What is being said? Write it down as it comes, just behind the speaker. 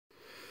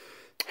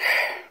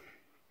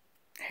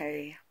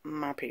Hey,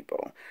 my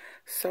people.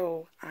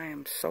 So I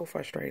am so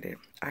frustrated.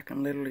 I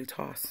can literally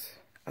toss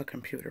a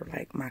computer,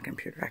 like my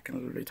computer. I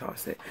can literally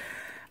toss it.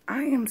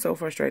 I am so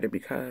frustrated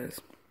because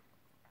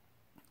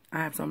I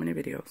have so many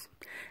videos,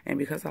 and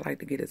because I like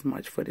to get as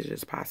much footage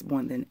as possible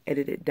and then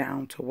edit it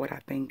down to what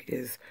I think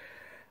is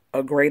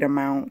a great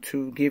amount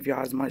to give y'all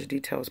as much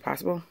detail as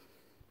possible,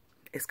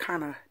 it's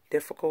kind of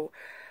difficult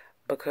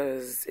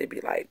because it'd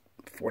be like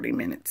 40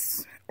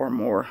 minutes or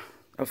more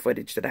of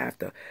footage that I have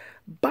to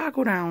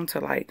boggle down to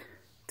like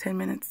 10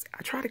 minutes.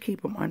 I try to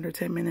keep them under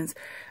 10 minutes.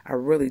 I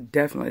really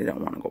definitely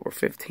don't want to go over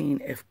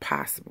 15 if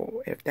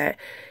possible. If that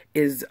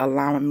is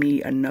allowing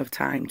me enough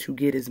time to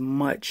get as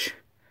much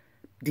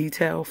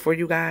detail for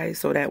you guys,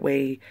 so that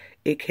way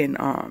it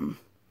can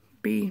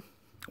be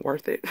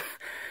worth it.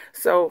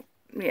 So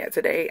yeah,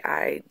 today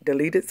I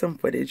deleted some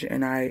footage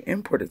and I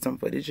imported some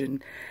footage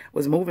and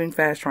was moving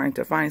fast trying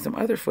to find some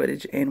other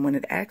footage. And when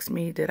it asked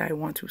me, did I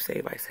want to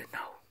save? I said no.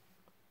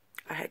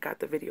 I had got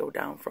the video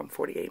down from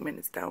 48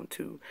 minutes down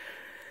to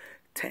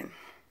 10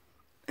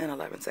 and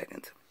 11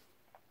 seconds.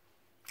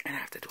 And I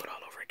have to do it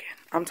all over again.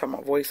 I'm talking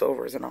about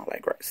voiceovers and all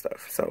that great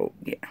stuff. So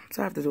yeah,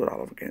 so I have to do it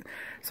all over again.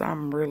 So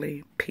I'm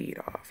really peed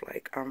off.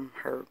 Like, I'm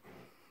hurt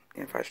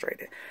and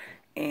frustrated.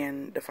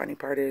 And the funny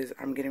part is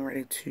I'm getting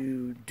ready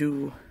to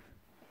do...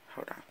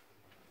 Hold on.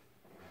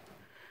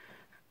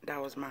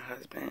 That was my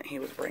husband. He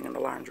was bringing the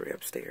laundry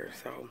upstairs.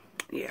 So,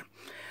 yeah.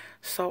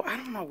 So, I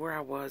don't know where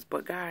I was.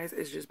 But, guys,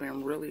 it's just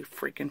been really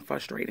freaking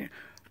frustrating.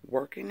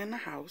 Working in the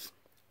house,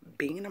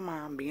 being a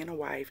mom, being a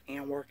wife,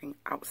 and working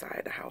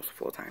outside the house,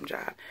 full-time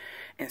job.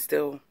 And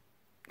still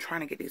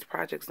trying to get these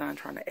projects done,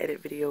 trying to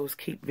edit videos,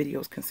 keep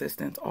videos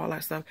consistent, all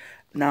that stuff.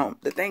 Now,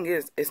 the thing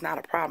is, it's not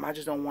a problem. I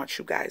just don't want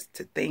you guys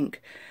to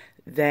think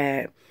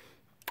that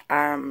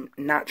I'm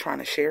not trying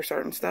to share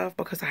certain stuff,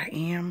 because I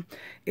am.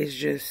 It's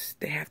just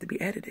they have to be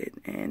edited,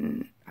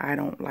 and I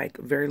don't like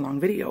very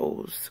long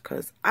videos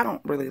because I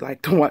don't really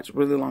like to watch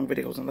really long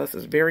videos unless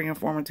it's very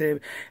informative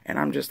and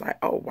I'm just like,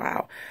 oh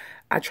wow.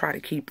 I try to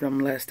keep them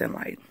less than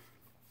like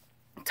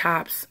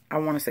tops, I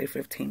want to say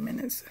 15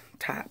 minutes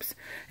tops,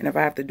 and if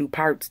I have to do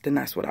parts, then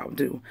that's what I'll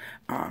do.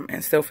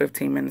 And still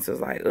 15 minutes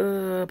is like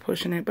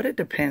pushing it, but it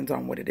depends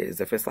on what it is.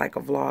 If it's like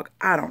a vlog,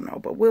 I don't know,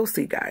 but we'll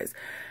see, guys.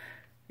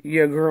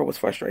 Your girl was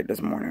frustrated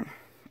this morning.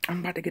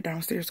 I'm about to get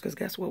downstairs because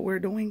guess what we're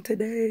doing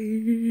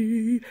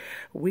today?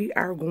 We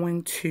are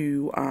going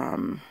to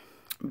I'm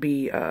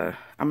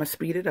gonna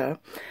speed it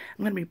up.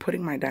 I'm gonna be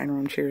putting my dining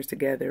room chairs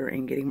together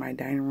and getting my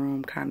dining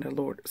room kind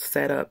of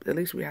set up. At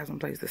least we have some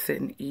place to sit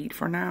and eat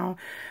for now.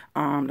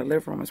 The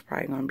living room is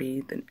probably gonna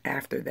be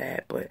after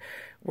that, but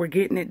we're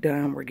getting it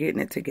done. We're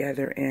getting it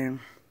together, and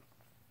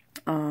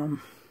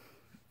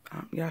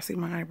y'all see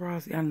my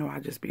eyebrows? Y'all know I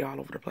just be all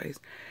over the place.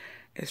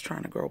 It's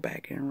trying to grow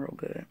back in real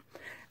good.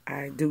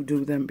 I do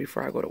them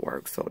before I go to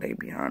work, so they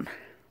be on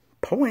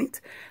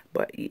point.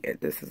 But yeah,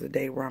 this is a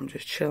day where I'm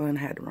just chilling.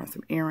 Had to run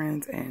some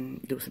errands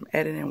and do some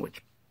editing,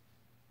 which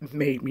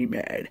made me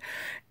mad.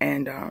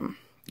 And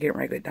getting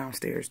ready to get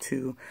downstairs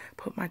to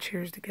put my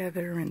chairs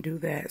together and do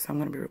that. So I'm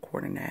going to be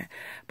recording that.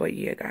 But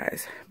yeah,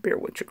 guys, bear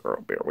with your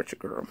girl. Bear with your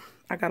girl.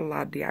 I got a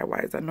lot of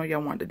DIYs. I know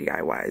y'all want the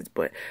DIYs,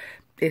 but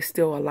it's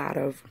still a lot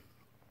of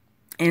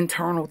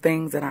internal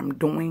things that I'm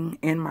doing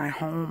in my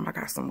home. I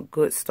got some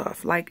good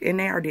stuff, like,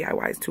 and they are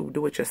DIYs too,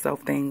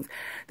 do-it-yourself things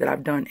that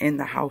I've done in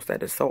the house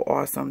that is so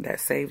awesome, that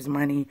saves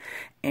money,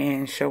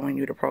 and showing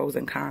you the pros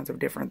and cons of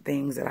different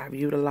things that I've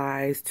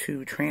utilized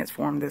to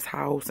transform this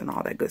house and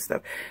all that good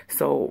stuff.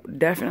 So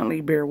definitely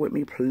bear with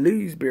me,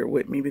 please bear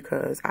with me,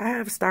 because I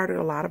have started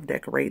a lot of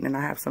decorating and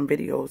I have some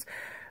videos,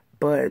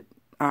 but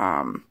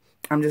I'm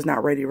just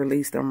not ready to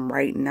release them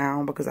right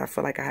now because I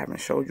feel like I haven't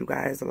showed you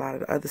guys a lot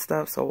of the other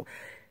stuff. So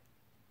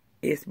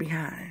it's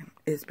behind,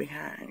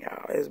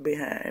 y'all. It's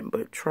behind,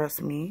 but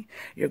trust me,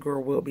 your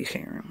girl will be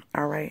sharing.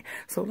 All right,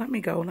 so let me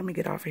go. Let me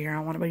get off of here. I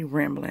don't want to be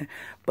rambling,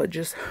 but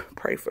just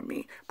pray for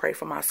me. Pray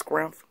for my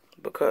scrumph,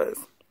 because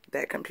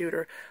that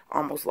computer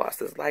almost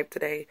lost its life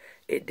today.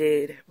 It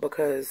did,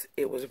 because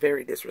it was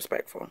very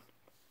disrespectful.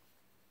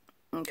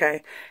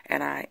 Okay,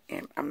 and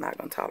I'm not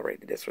gonna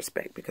tolerate the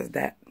disrespect, because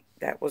that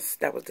was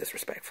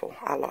disrespectful.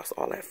 I lost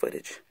all that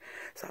footage,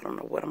 so I don't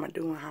know what I'm gonna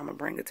do and how I'm gonna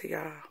bring it to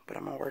y'all, but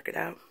I'm gonna work it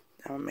out.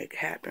 I'm gonna make it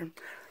happen,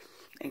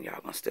 and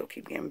y'all gonna still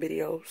keep getting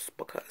videos,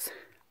 because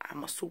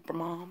I'm a super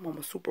mom, I'm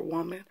a super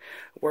woman,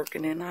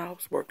 working in the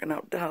house, working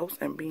up the house,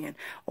 and being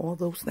all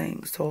those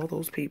things to all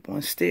those people,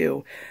 and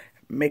still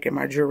making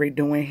my jewelry,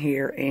 doing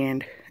hair,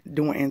 and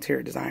doing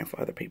interior design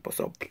for other people.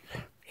 So